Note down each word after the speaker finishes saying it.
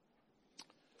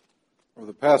Over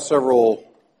the past several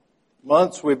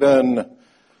months, we've been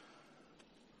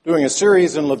doing a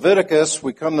series in Leviticus.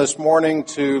 We come this morning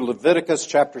to Leviticus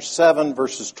chapter 7,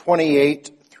 verses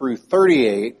 28 through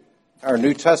 38. Our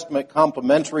New Testament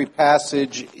complementary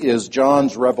passage is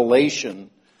John's Revelation,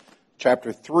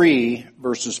 chapter 3,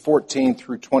 verses 14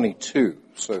 through 22.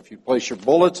 So if you place your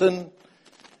bulletin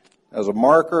as a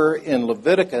marker in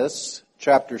Leviticus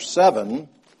chapter 7,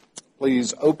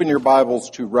 please open your Bibles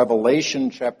to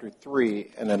Revelation chapter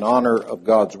 3, and in honor of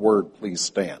God's Word, please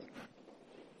stand.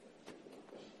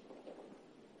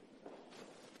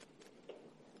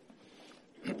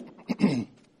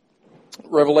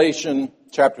 Revelation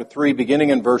chapter 3, beginning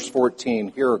in verse 14,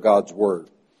 hear God's Word.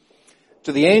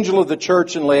 To the angel of the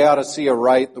church in Laodicea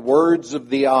write the words of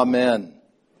the Amen,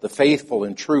 the faithful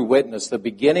and true witness, the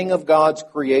beginning of God's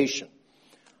creation.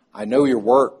 I know your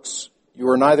works. You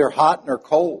are neither hot nor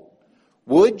cold.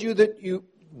 Would that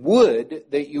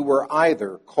you were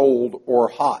either cold or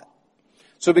hot.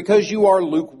 So because you are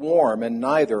lukewarm and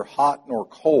neither hot nor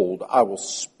cold, I will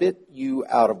spit you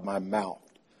out of my mouth.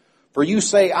 For you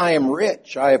say, I am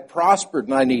rich, I have prospered,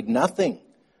 and I need nothing,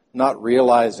 not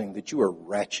realizing that you are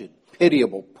wretched,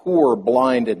 pitiable, poor,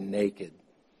 blind, and naked.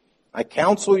 I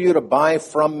counsel you to buy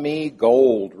from me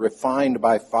gold refined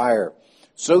by fire,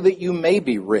 so that you may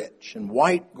be rich, and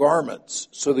white garments,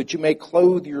 so that you may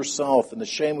clothe yourself, and the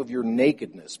shame of your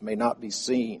nakedness may not be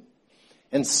seen,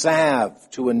 and salve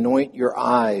to anoint your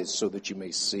eyes, so that you may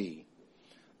see.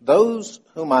 Those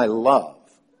whom I love,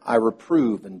 I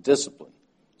reprove and discipline,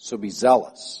 so be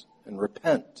zealous and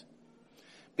repent.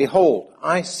 Behold,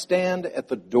 I stand at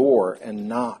the door and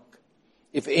knock.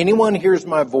 If anyone hears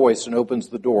my voice and opens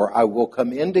the door, I will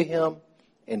come into him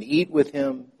and eat with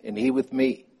him, and he with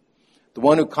me. The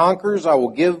one who conquers, I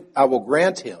will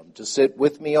grant him to sit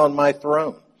with me on my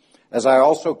throne, as I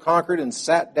also conquered and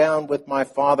sat down with my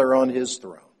Father on his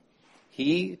throne.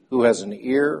 He who has an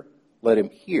ear, let him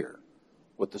hear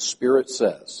what the Spirit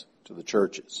says to the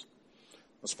churches.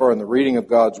 As far as the reading of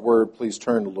God's Word, please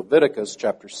turn to Leviticus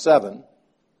chapter 7,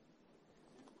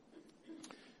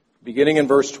 beginning in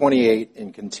verse 28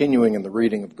 and continuing in the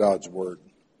reading of God's Word.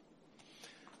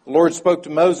 The Lord spoke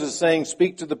to Moses, saying,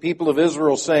 Speak to the people of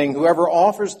Israel, saying, Whoever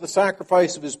offers the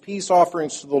sacrifice of his peace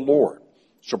offerings to the Lord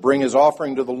shall bring his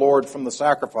offering to the Lord from the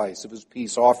sacrifice of his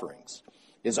peace offerings.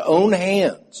 His own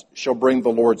hands shall bring the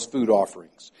Lord's food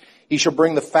offerings. He shall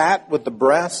bring the fat with the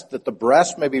breast, that the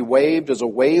breast may be waved as a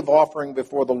wave offering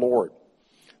before the Lord.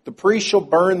 The priest shall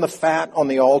burn the fat on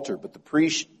the altar, but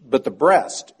the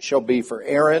breast shall be for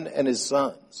Aaron and his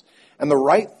sons. And the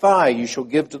right thigh you shall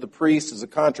give to the priest as a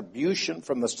contribution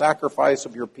from the sacrifice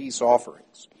of your peace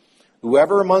offerings.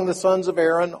 Whoever among the sons of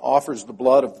Aaron offers the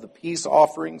blood of the peace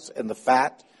offerings and the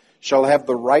fat shall have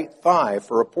the right thigh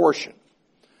for a portion.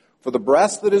 For the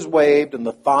breast that is waved and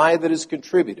the thigh that is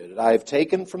contributed, I have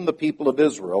taken from the people of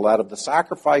Israel out of the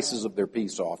sacrifices of their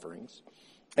peace offerings,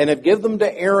 and have given them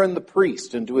to Aaron the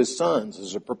priest and to his sons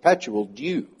as a perpetual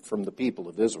due from the people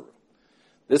of Israel.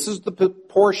 This is the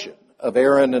portion of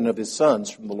Aaron and of his sons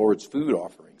from the Lord's food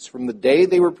offerings, from the day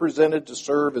they were presented to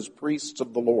serve as priests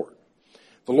of the Lord.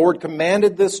 The Lord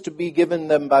commanded this to be given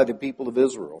them by the people of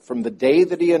Israel, from the day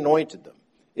that he anointed them.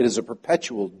 It is a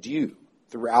perpetual due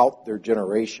throughout their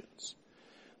generations.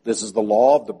 This is the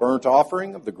law of the burnt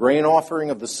offering, of the grain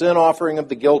offering, of the sin offering, of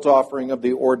the guilt offering, of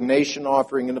the ordination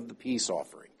offering, and of the peace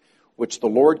offering, which the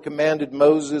Lord commanded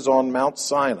Moses on Mount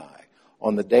Sinai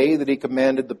on the day that he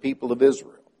commanded the people of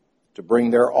Israel to bring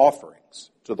their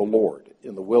offerings to the Lord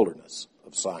in the wilderness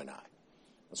of Sinai.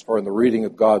 As far as the reading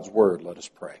of God's Word, let us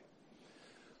pray.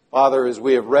 Father, as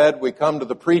we have read, we come to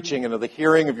the preaching and to the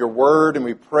hearing of your Word, and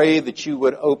we pray that you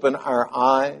would open our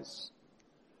eyes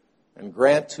and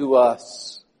grant to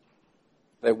us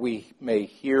that we may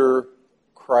hear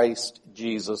Christ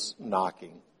Jesus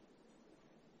knocking.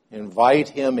 Invite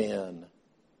him in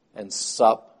and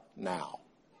sup now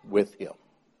with him.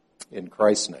 In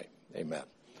Christ's name, amen.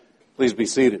 Please be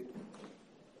seated.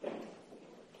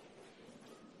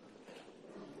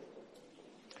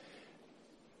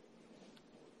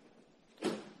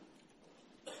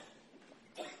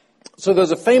 So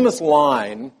there's a famous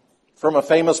line from a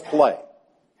famous play,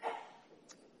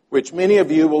 which many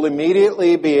of you will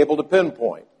immediately be able to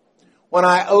pinpoint. When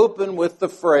I open with the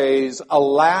phrase,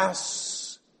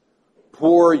 Alas,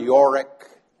 poor Yorick,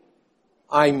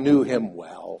 I knew him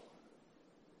well.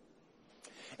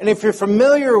 And if you're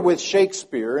familiar with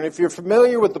Shakespeare, and if you're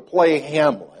familiar with the play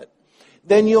Hamlet,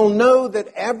 then you'll know that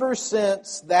ever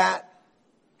since that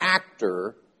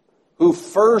actor who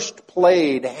first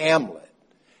played Hamlet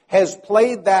has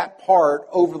played that part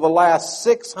over the last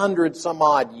 600 some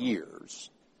odd years,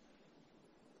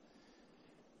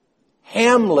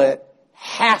 Hamlet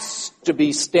has to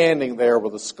be standing there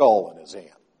with a skull in his hand.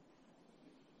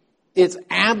 It's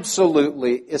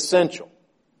absolutely essential.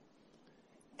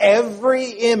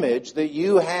 Every image that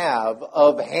you have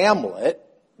of Hamlet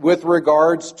with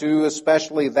regards to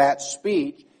especially that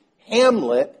speech,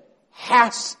 Hamlet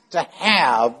has to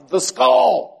have the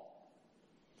skull.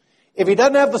 If he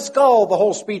doesn't have the skull, the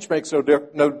whole speech makes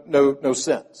no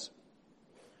sense.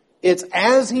 It's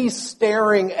as he's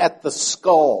staring at the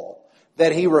skull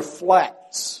that he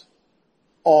reflects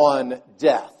on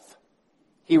death.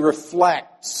 He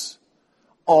reflects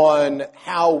on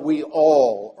how we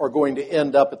all are going to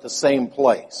end up at the same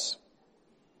place.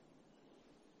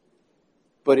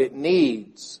 But it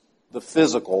needs the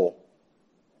physical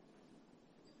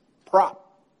prop.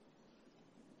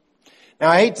 Now,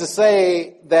 I hate to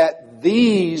say that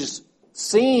these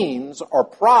scenes are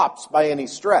props by any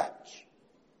stretch.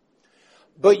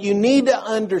 But you need to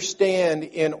understand,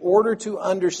 in order to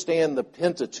understand the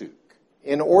Pentateuch,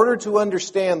 in order to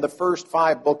understand the first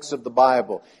 5 books of the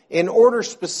Bible, in order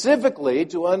specifically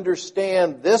to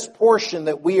understand this portion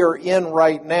that we are in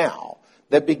right now,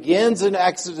 that begins in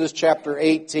Exodus chapter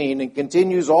 18 and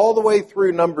continues all the way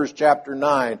through Numbers chapter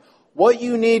 9, what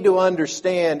you need to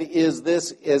understand is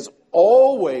this has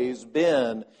always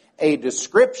been a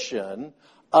description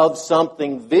of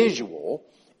something visual,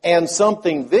 and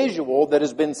something visual that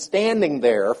has been standing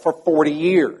there for 40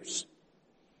 years.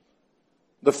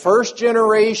 The first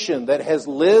generation that has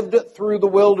lived through the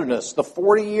wilderness, the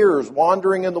 40 years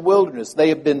wandering in the wilderness, they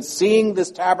have been seeing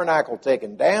this tabernacle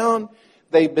taken down.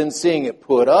 They've been seeing it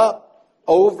put up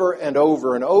over and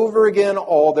over and over again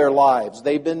all their lives.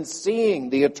 They've been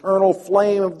seeing the eternal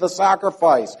flame of the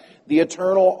sacrifice, the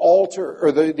eternal altar,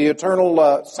 or the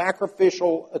eternal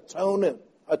sacrificial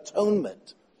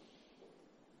atonement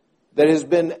that has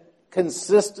been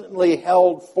consistently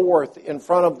held forth in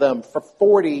front of them for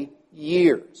 40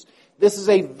 years. This is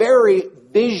a very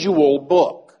visual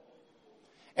book.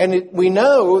 And we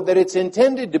know that it's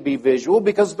intended to be visual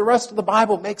because the rest of the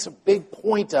Bible makes a big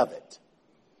point of it.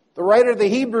 The writer of the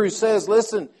Hebrews says,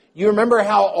 listen, you remember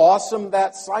how awesome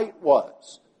that sight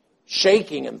was?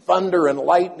 Shaking and thunder and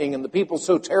lightning and the people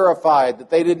so terrified that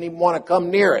they didn't even want to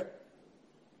come near it.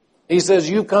 He says,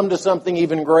 you've come to something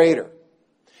even greater.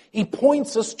 He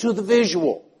points us to the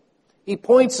visual. He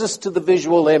points us to the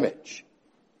visual image.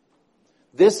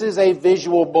 This is a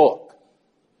visual book.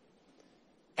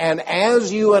 And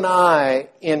as you and I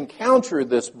encounter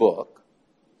this book,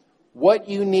 what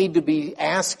you need to be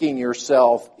asking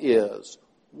yourself is,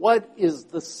 what is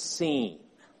the scene?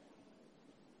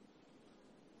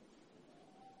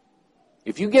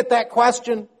 If you get that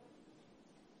question,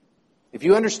 if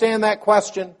you understand that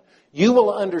question, you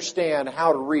will understand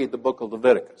how to read the book of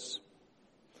Leviticus.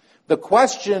 The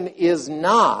question is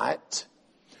not,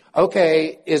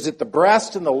 okay, is it the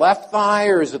breast and the left thigh,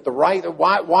 or is it the right?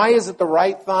 Why is it the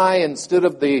right thigh instead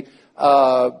of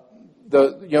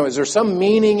is there some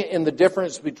meaning in the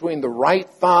difference between the right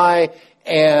thigh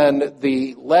and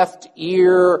the left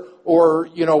ear, or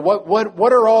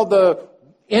what are all the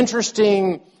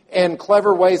interesting and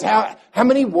clever ways? How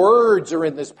many words are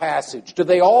in this passage? Do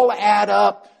they all add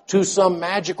up to some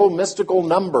magical, mystical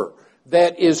number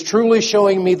that is truly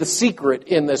showing me the secret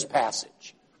in this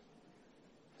passage?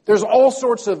 There's all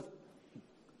sorts of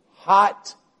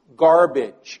hot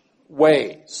garbage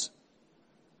ways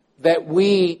that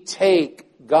we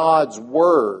take God's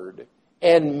Word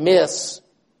and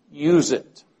misuse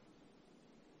it.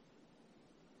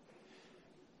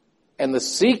 And the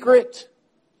secret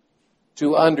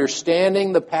to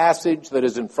understanding the passage that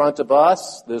is in front of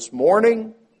us this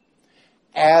morning,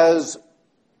 as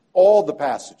all the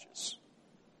passages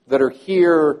that are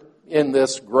here in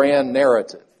this grand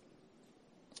narrative,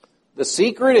 the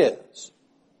secret is,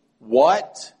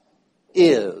 what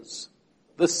is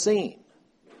the scene?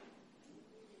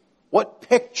 What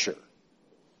picture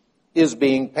is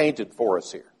being painted for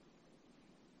us here?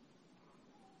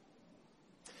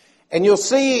 And you'll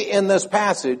see in this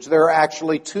passage there are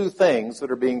actually 2 things that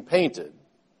are being painted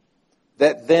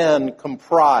that then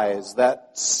comprise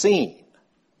that scene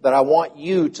that I want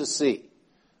you to see.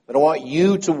 That I want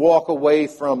you to walk away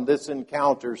from this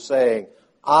encounter saying,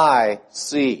 I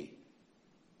see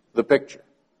the picture.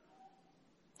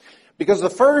 Because the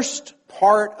first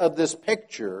part of this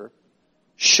picture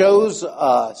shows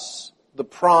us the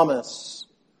promise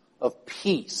of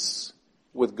peace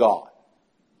with God.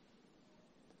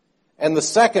 And the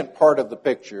second part of the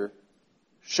picture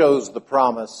shows the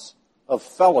promise of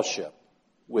fellowship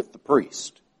with the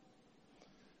priest.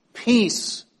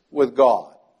 Peace with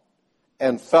God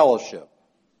and fellowship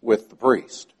with the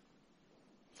priest.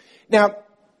 Now,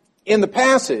 in the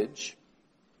passage,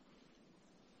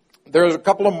 There's a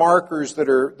couple of markers that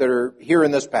are here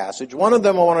in this passage. One of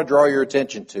them I want to draw your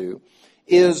attention to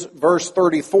is verse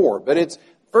 34. But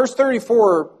verse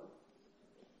 34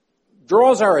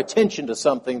 draws our attention to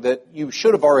something that you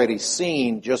should have already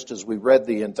seen just as we read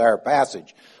the entire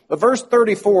passage. But verse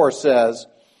 34 says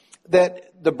that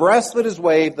the breast that is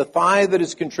waved, the thigh that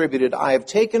is contributed, I have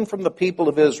taken from the people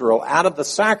of Israel out of the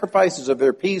sacrifices of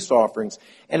their peace offerings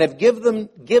and have given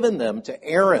them to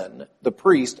Aaron the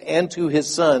priest and to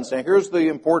his sons. Now here's the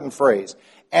important phrase.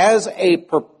 As a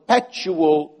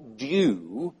perpetual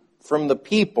due from the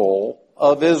people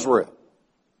of Israel.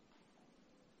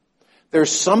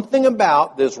 There's something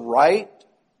about this right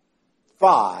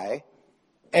thigh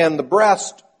and the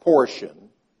breast portion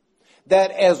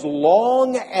that as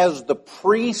long as the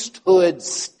priesthood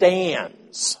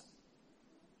stands,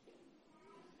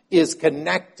 is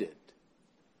connected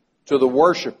to the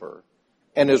worshiper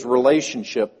and his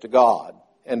relationship to God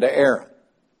and to Aaron.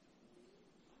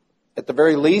 At the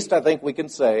very least, I think we can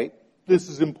say, this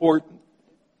is important.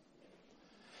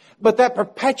 But that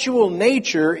perpetual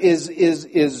nature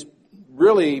is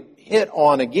really hit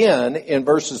on again in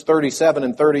verses 37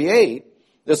 and 38.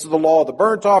 This is the law of the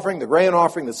burnt offering, the grain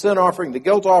offering, the sin offering, the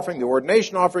guilt offering, the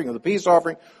ordination offering, and the peace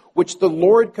offering, which the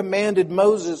Lord commanded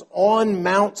Moses on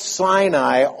Mount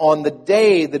Sinai on the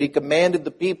day that he commanded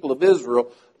the people of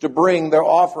Israel to bring their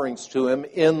offerings to him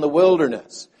in the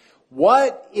wilderness.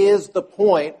 What is the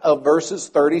point of verses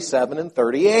 37 and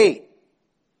 38?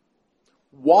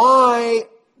 Why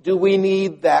do we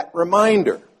need that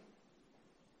reminder?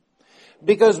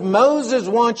 Because Moses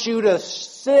wants you to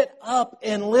sit up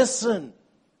and listen.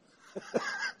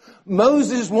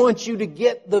 Moses wants you to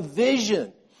get the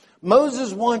vision.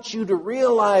 Moses wants you to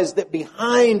realize that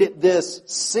behind this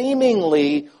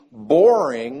seemingly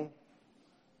boring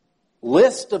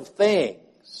list of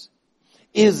things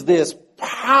is this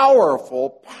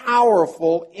powerful,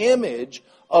 powerful image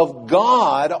of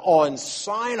God on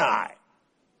Sinai.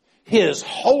 His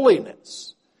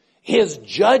holiness, His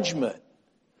judgment,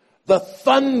 the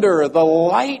thunder, the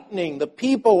lightning, the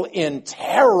people in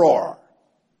terror.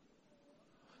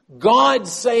 God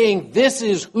saying, this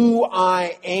is who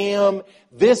I am.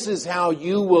 This is how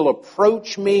you will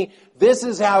approach me. This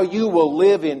is how you will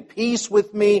live in peace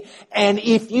with me. And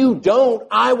if you don't,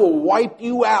 I will wipe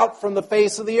you out from the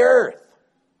face of the earth.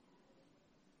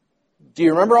 Do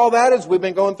you remember all that as we've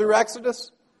been going through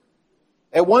Exodus?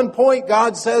 At one point,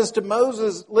 God says to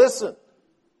Moses, listen,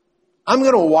 I'm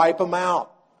going to wipe them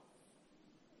out.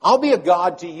 I'll be a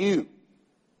God to you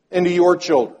and to your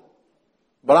children.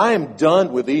 But I am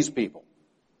done with these people.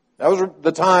 That was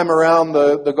the time around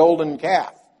the golden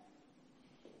calf.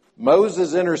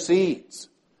 Moses intercedes.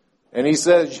 And he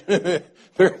says,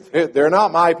 they're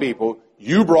not my people.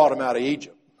 You brought them out of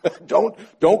Egypt. Don't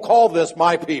call this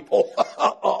my people.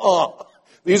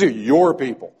 These are your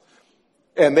people.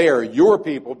 And they are your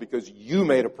people because you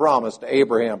made a promise to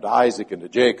Abraham, to Isaac, and to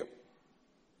Jacob.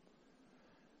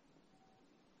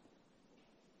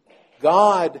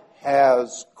 God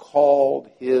has called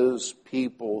His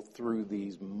people through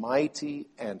these mighty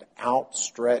and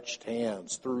outstretched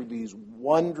hands, through these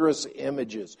wondrous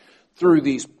images, through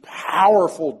these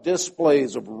powerful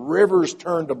displays of rivers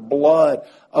turned to blood,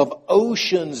 of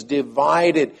oceans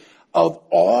divided, of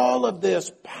all of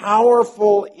this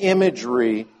powerful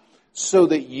imagery, so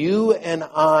that you and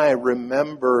I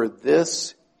remember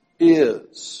this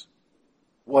is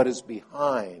what is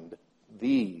behind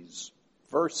these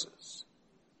verses.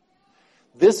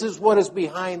 This is what is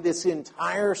behind this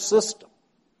entire system.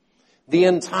 The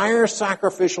entire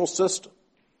sacrificial system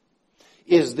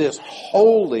is this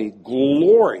holy,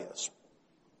 glorious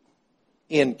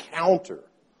encounter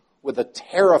with a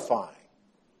terrifying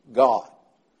God.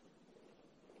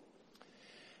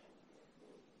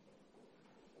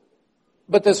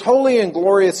 But this holy and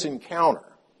glorious encounter,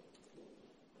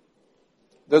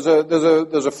 there's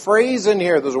a phrase in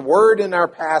here, there's a word in our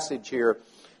passage here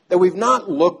that we've not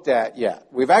looked at yet.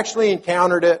 We've actually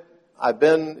encountered it. I've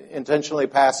been intentionally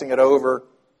passing it over.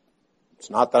 It's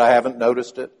not that I haven't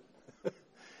noticed it.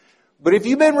 But if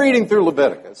you've been reading through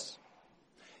Leviticus,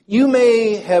 you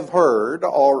may have heard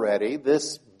already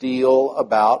this deal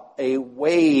about a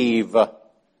wave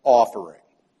offering,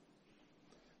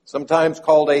 sometimes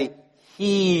called a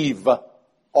heave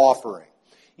offering.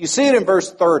 You see it in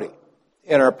verse 30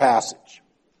 in our passage.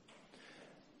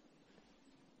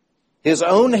 His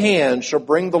own hand shall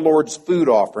bring the Lord's food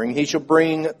offering. He shall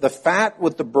bring the fat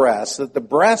with the breast, that the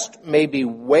breast may be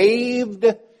waved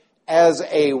as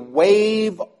a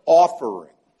wave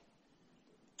offering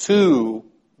to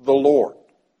the Lord.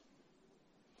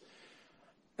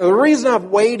 Now, the reason I've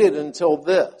waited until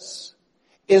this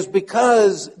is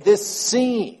because this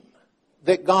scene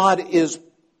that God is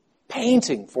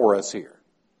painting for us here.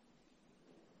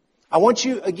 I want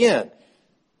you, again,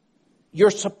 you're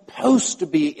supposed to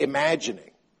be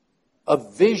imagining a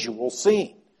visual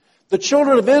scene. The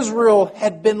children of Israel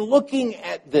had been looking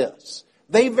at this.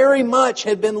 They very much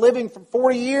had been living for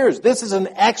 40 years. This is an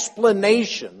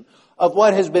explanation of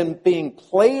what has been being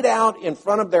played out in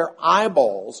front of their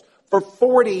eyeballs for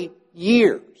 40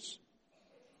 years.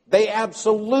 They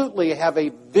absolutely have a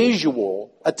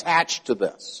visual attached to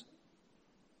this.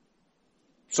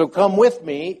 So come with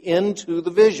me into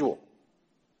the visual.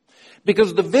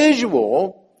 Because the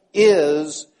visual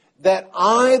is that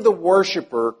I, the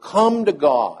worshiper, come to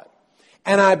God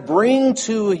and I bring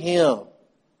to Him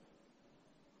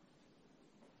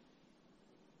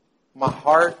my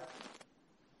heart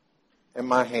and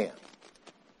my hand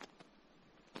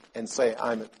and say,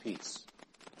 I'm at peace.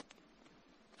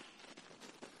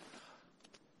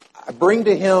 I bring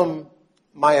to Him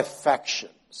my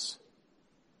affections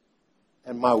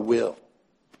and my will.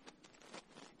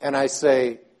 And I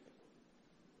say,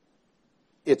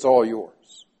 it's all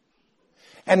yours.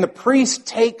 And the priest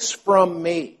takes from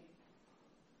me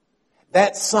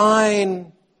that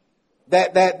sign,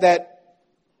 that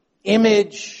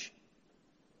image,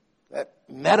 that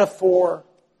metaphor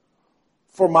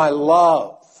for my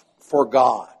love for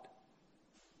God.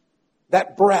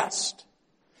 That breast.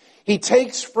 He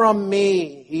takes from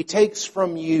me, He takes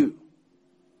from you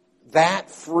that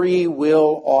free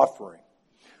will offering,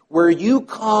 where you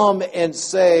come and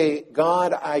say,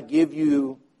 God, I give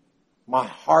you my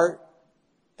heart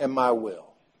and my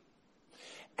will.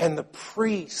 And the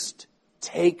priest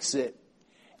takes it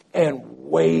and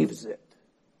waves it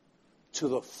to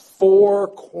the four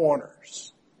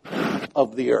corners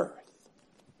of the earth.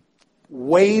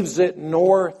 Waves it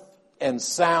north and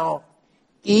south,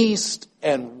 east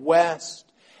and west,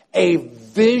 a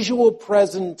visual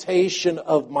presentation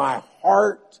of my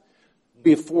heart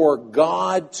before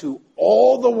God to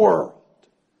all the world.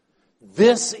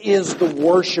 This is the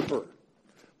worshiper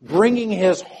bringing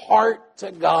his heart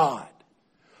to God,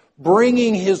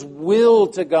 bringing his will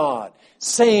to God,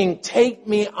 saying, take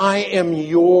me, I am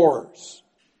yours.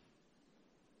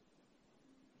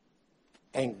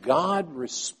 And God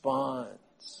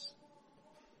responds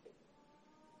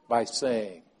by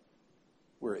saying,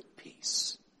 we're at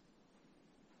peace.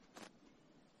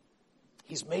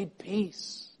 He's made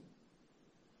peace.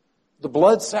 The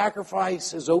blood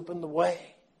sacrifice has opened the way.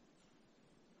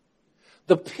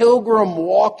 The pilgrim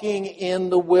walking in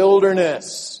the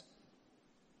wilderness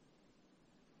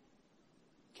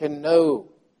can know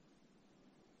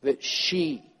that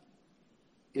she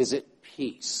is at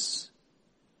peace.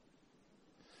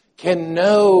 Can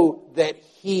know that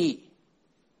he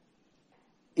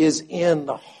is in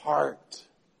the heart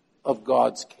of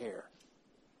God's care.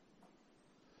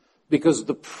 Because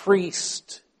the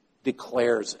priest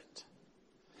declares it.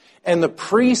 And the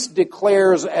priest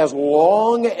declares, as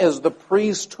long as the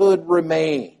priesthood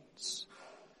remains,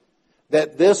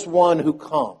 that this one who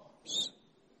comes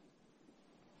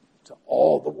to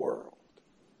all the world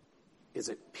is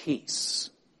at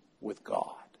peace with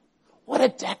God. What a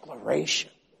declaration.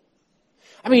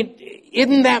 I mean,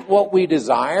 isn't that what we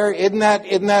desire? Isn't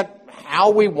that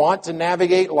how we want to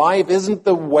navigate life? Isn't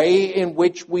the way in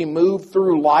which we move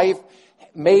through life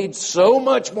made so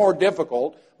much more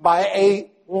difficult by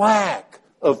a lack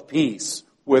of peace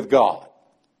with God?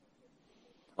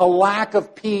 A lack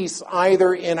of peace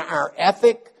either in our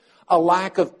ethic, a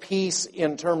lack of peace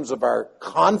in terms of our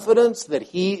confidence that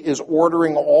He is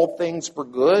ordering all things for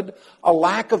good, a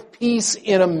lack of peace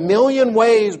in a million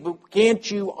ways, but can't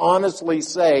you honestly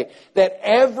say that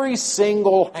every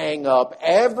single hang-up,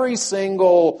 every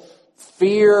single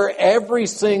fear, every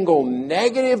single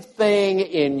negative thing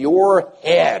in your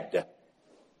head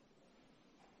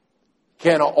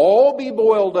can all be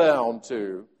boiled down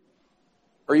to,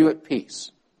 are you at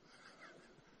peace?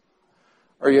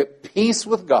 Are you at peace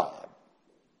with God?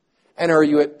 And are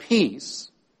you at peace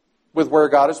with where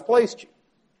God has placed you?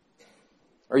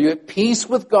 Are you at peace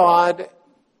with God?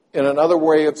 In another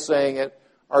way of saying it,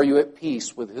 are you at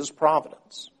peace with His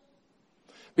providence?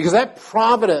 Because that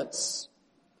providence,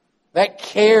 that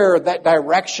care, that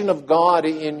direction of God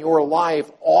in your life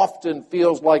often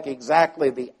feels like exactly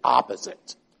the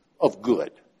opposite of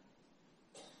good.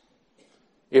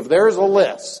 If there's a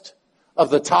list of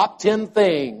the top 10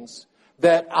 things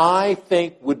that I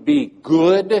think would be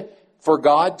good for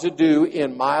God to do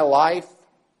in my life,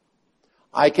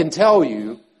 I can tell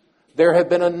you there have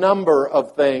been a number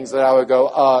of things that I would go,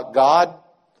 God,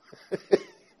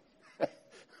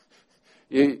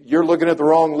 you're looking at the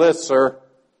wrong list, sir.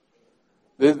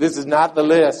 This is not the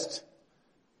list.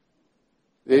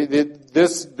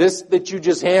 This that you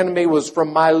just handed me was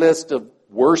from my list of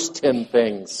worst 10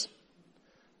 things.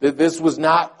 This was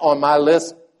not on my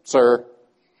list, sir.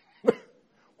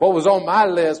 What was on my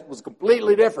list was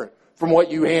completely different from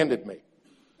what you handed me.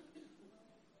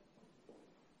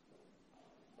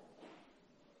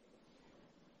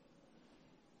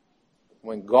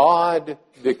 When God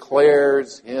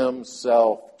declares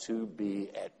himself to be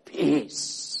at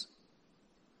peace,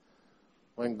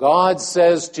 when God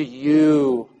says to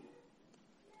you,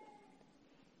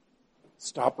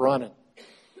 stop running,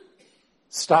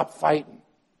 stop fighting,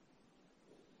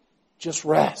 just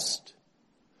rest.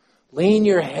 Lean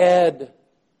your head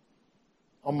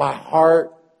on my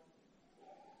heart.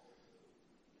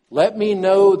 Let me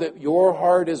know that your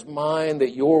heart is mine,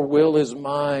 that your will is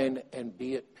mine, and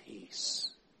be at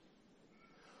peace.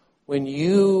 When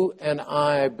you and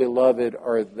I, beloved,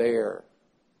 are there,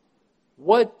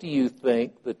 what do you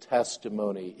think the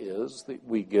testimony is that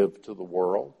we give to the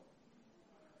world?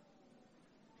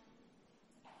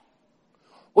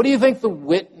 What do you think the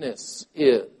witness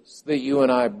is that you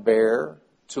and I bear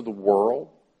to the world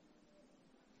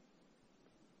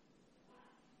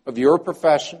of your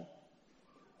profession?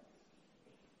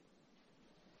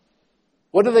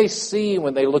 What do they see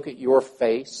when they look at your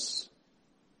face?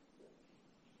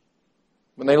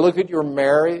 When they look at your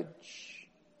marriage?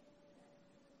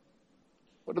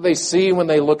 What do they see when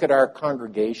they look at our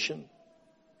congregation?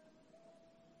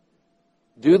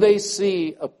 Do they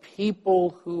see a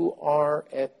people who are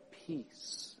at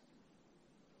peace?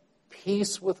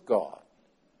 Peace with God.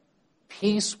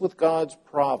 Peace with God's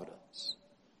providence.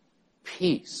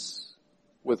 Peace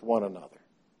with one another.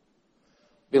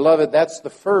 Beloved, that's the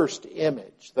first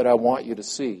image that I want you to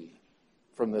see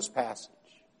from this passage.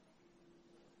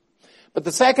 But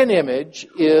the second image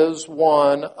is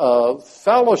one of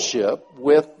fellowship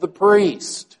with the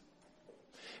priest.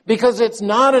 Because it's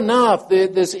not enough,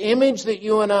 this image that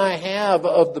you and I have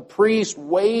of the priest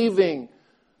waving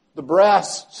the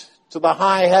breast to the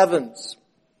high heavens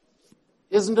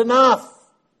isn't enough.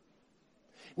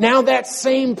 Now that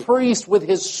same priest with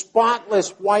his spotless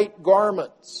white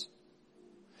garments,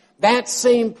 that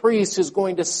same priest is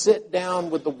going to sit down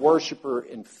with the worshiper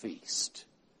and feast.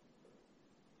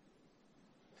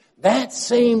 That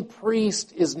same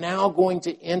priest is now going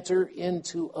to enter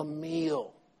into a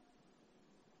meal.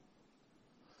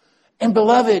 And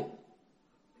beloved,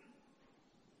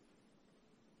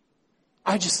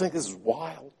 I just think this is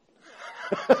wild.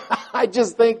 I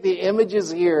just think the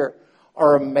images here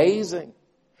are amazing.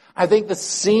 I think the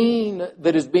scene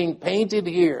that is being painted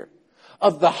here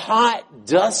of the hot,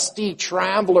 dusty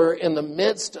traveler in the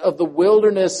midst of the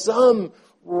wilderness, some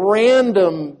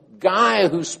random guy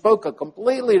who spoke a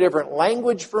completely different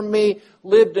language from me,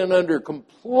 lived in under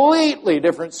completely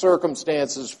different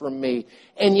circumstances from me,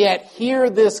 and yet here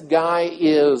this guy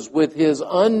is with his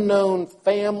unknown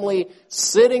family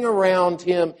sitting around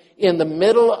him in the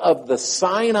middle of the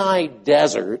Sinai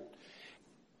desert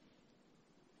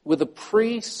with a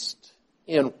priest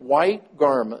in white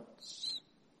garments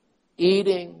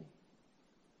eating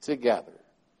together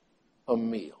a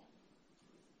meal.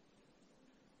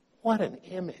 What an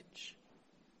image.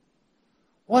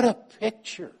 What a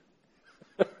picture.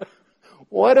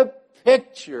 What a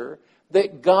picture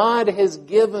that God has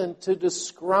given to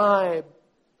describe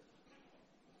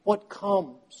what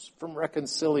comes from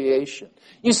reconciliation.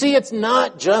 You see, it's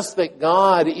not just that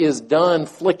God is done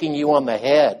flicking you on the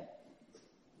head.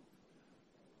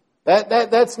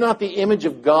 That's not the image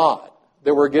of God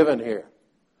that we're given here.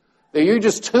 That you're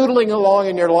just tootling along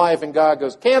in your life and God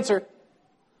goes, cancer.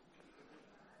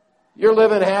 You're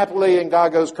living happily and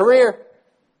God goes, career.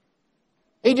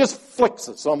 He just flicks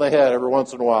us on the head every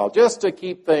once in a while just to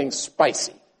keep things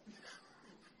spicy.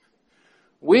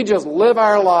 We just live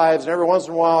our lives and every once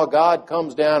in a while God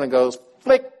comes down and goes,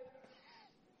 flick.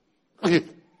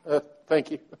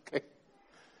 Thank you. Okay.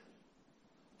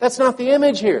 That's not the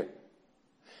image here.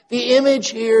 The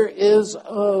image here is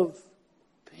of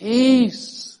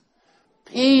peace.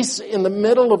 Peace in the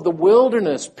middle of the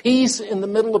wilderness. Peace in the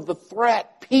middle of the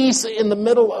threat. Peace in the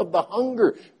middle of the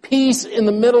hunger. Peace in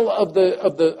the middle of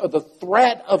the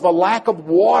threat of a lack of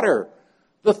water.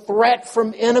 The threat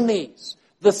from enemies.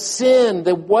 The sin,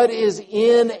 the what is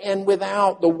in and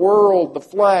without, the world, the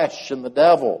flesh, and the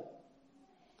devil.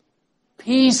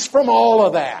 Peace from all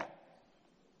of that.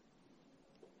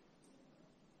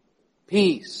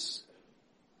 Peace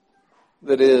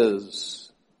that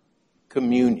is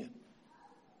communion.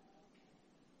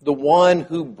 The one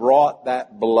who brought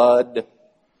that blood,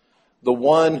 the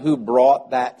one who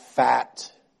brought that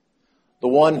fat, the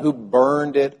one who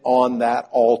burned it on that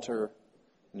altar,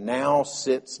 now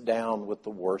sits down with the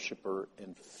worshiper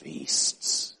and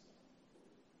feasts.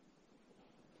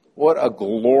 What a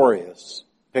glorious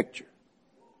picture.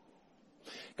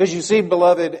 Because you see,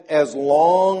 beloved, as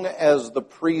long as the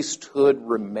priesthood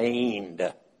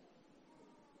remained,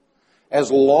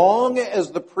 as long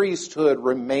as the priesthood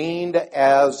remained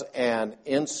as an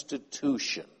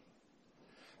institution,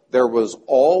 there was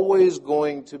always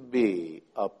going to be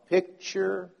a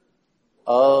picture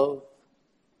of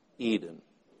Eden.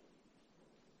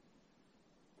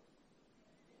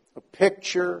 A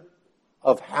picture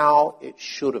of how it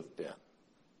should have been.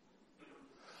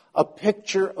 A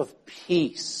picture of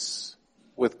peace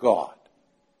with God.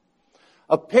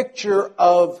 A picture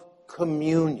of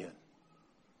communion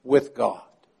with God.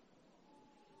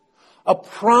 A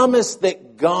promise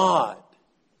that God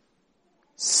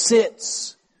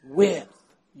sits with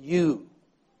you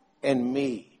and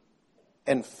me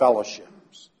and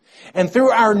fellowships. And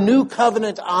through our new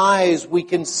covenant eyes, we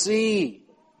can see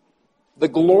the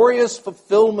glorious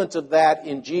fulfillment of that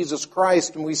in Jesus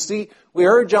Christ. And we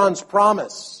heard John's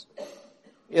promise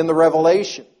in the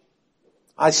Revelation.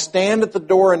 I stand at the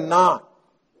door and knock.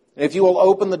 And if you will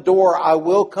open the door, I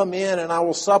will come in and I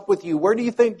will sup with you. Where do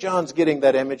you think John's getting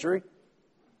that imagery?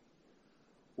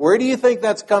 Where do you think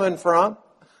that's coming from?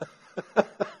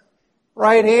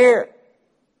 Right here.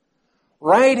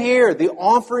 Right here, the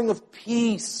offering of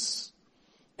peace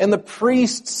and the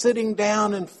priest sitting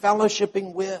down and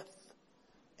fellowshipping with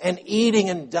and eating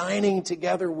and dining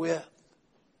together with.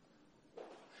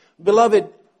 Beloved,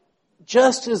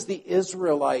 just as the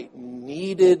Israelite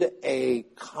needed a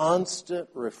constant,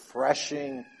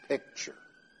 refreshing picture,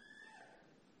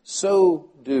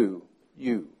 so do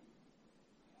you.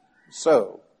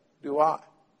 So do I.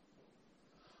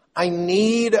 I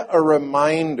need a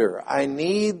reminder. I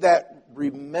need that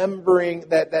remembering,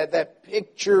 that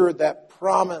picture, that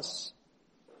promise.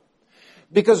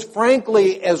 Because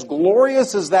frankly, as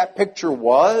glorious as that picture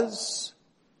was,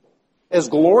 as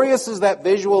glorious as that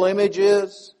visual image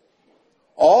is,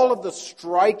 all of the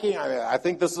striking, I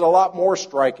think this is a lot more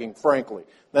striking, frankly,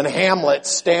 than Hamlet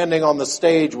standing on the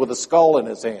stage with a skull in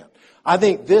his hand. I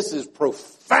think this is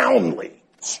profoundly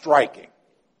striking.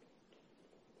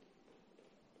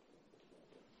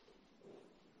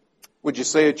 Would you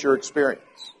say it's your experience?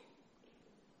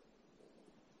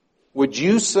 Would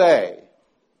you say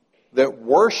that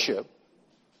worship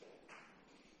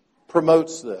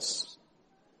promotes this?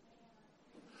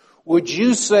 Would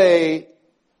you say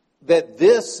that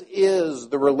this is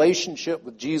the relationship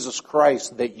with Jesus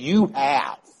Christ that you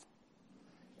have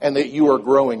and that you are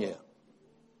growing in?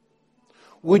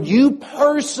 Would you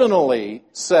personally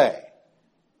say,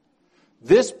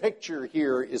 this picture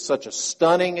here is such a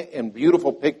stunning and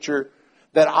beautiful picture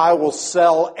that I will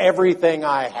sell everything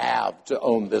I have to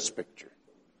own this picture?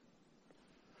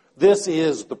 This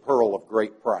is the pearl of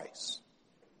great price.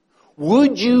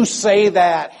 Would you say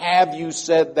that? Have you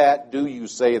said that? Do you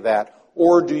say that?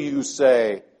 Or do you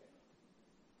say,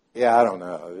 yeah, I don't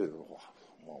know.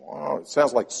 It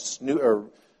sounds like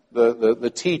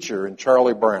the teacher in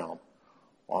Charlie Brown.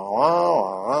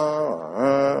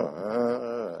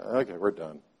 Okay, we're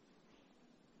done.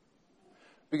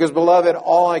 Because, beloved,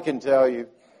 all I can tell you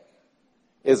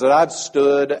is that I've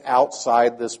stood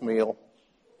outside this meal.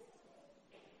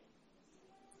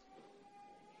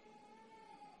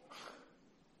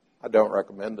 I don't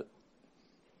recommend it.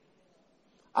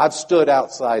 I've stood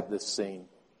outside this scene.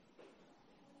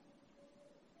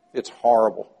 It's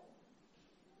horrible.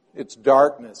 It's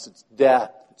darkness, it's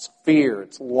death, it's fear,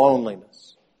 it's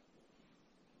loneliness.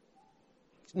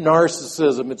 It's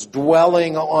narcissism, it's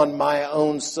dwelling on my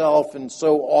own self and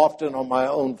so often on my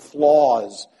own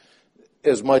flaws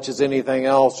as much as anything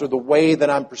else, or the way that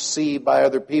I'm perceived by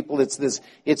other people. It's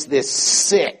this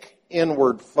sick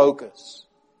inward focus.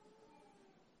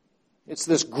 It's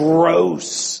this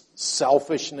gross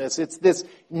selfishness. It's this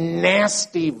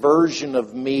nasty version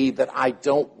of me that I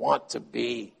don't want to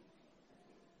be.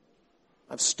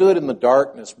 I've stood in the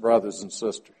darkness, brothers and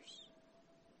sisters.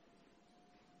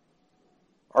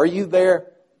 Are you there?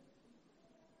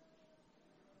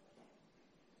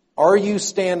 Are you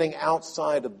standing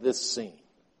outside of this scene?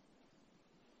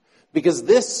 Because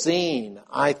this scene,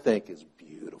 I think, is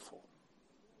beautiful.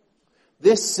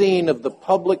 This scene of the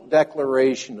public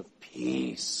declaration of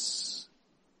peace,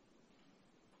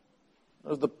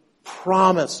 of the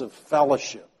promise of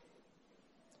fellowship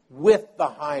with the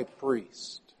high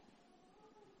priest,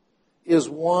 is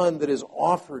one that is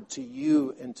offered to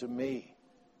you and to me.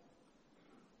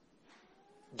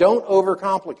 Don't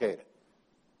overcomplicate it.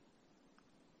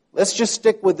 Let's just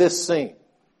stick with this scene.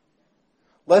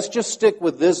 Let's just stick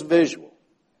with this visual.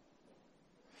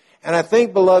 And I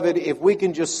think, beloved, if we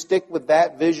can just stick with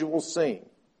that visual scene,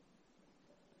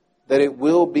 that it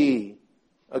will be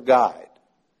a guide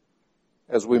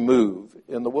as we move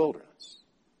in the wilderness.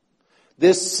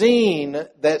 This scene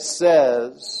that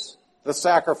says the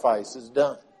sacrifice is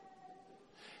done.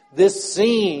 This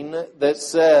scene that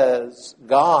says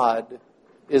God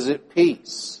is at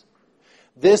peace.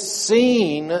 This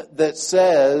scene that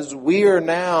says we are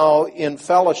now in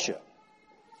fellowship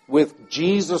with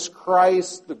Jesus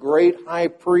Christ, the great high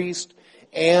priest,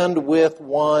 and with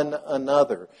one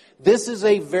another. This is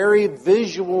a very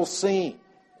visual scene.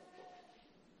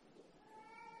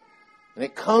 And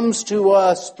it comes to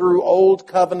us through Old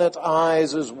Covenant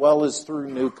eyes as well as through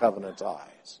New Covenant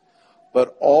eyes,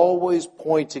 but always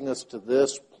pointing us to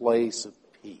this place of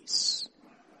peace,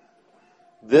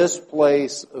 this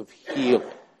place of healing,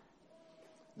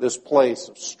 this place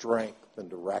of strength and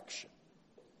direction.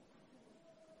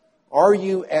 Are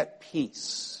you at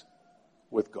peace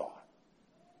with God?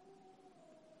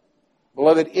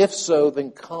 Beloved, if so,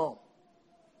 then come.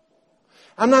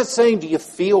 I'm not saying, do you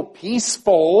feel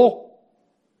peaceful?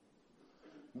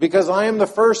 Because I am the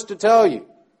first to tell you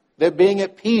that being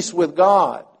at peace with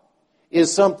God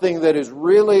is something that is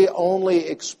really only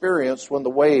experienced when the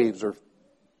waves are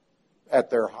at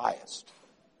their highest.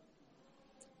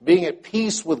 Being at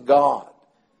peace with God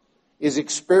is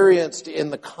experienced in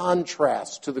the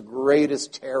contrast to the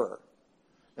greatest terror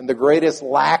and the greatest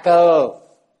lack of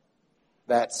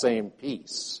that same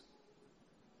peace.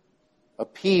 A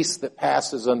peace that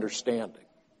passes understanding.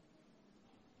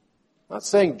 I'm not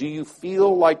saying, do you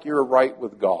feel like you're right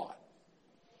with God?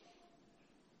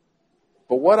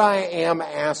 But what I am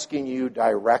asking you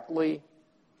directly,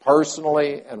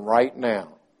 personally, and right now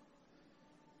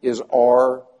is,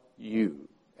 are you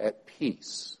at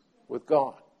peace with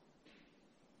God?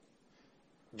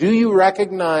 Do you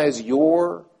recognize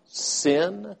your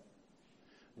sin?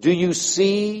 Do you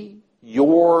see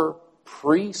your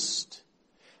priest?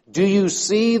 Do you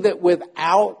see that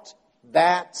without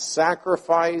that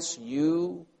sacrifice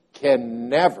you can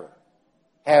never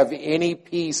have any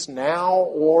peace now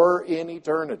or in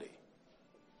eternity?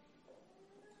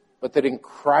 But that in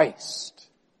Christ,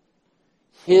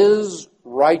 His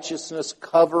righteousness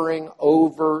covering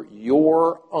over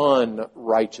your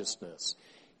unrighteousness,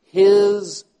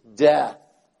 His death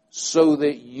so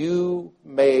that you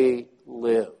may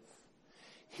live,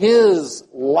 His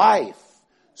life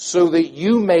so that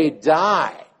you may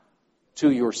die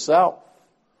to yourself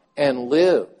and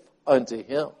live unto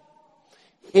Him.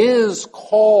 His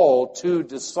call to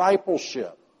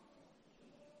discipleship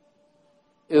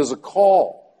is a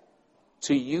call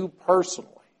to you personally.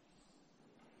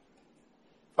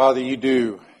 Father, you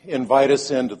do invite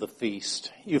us into the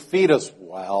feast. You feed us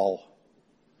well.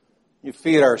 You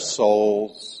feed our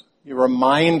souls. You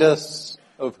remind us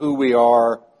of who we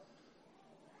are,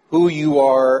 who you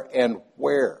are, and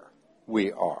where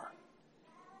we are.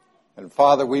 And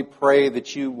Father, we pray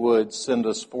that you would send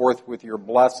us forth with your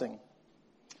blessing,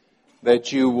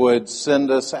 that you would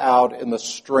send us out in the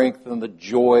strength and the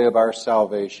joy of our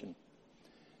salvation,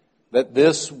 that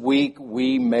this week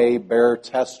we may bear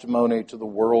testimony to the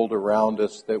world around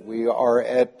us that we are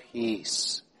at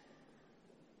peace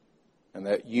and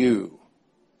that you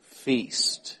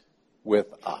feast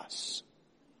with us.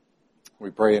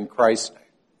 We pray in Christ's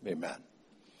name. Amen.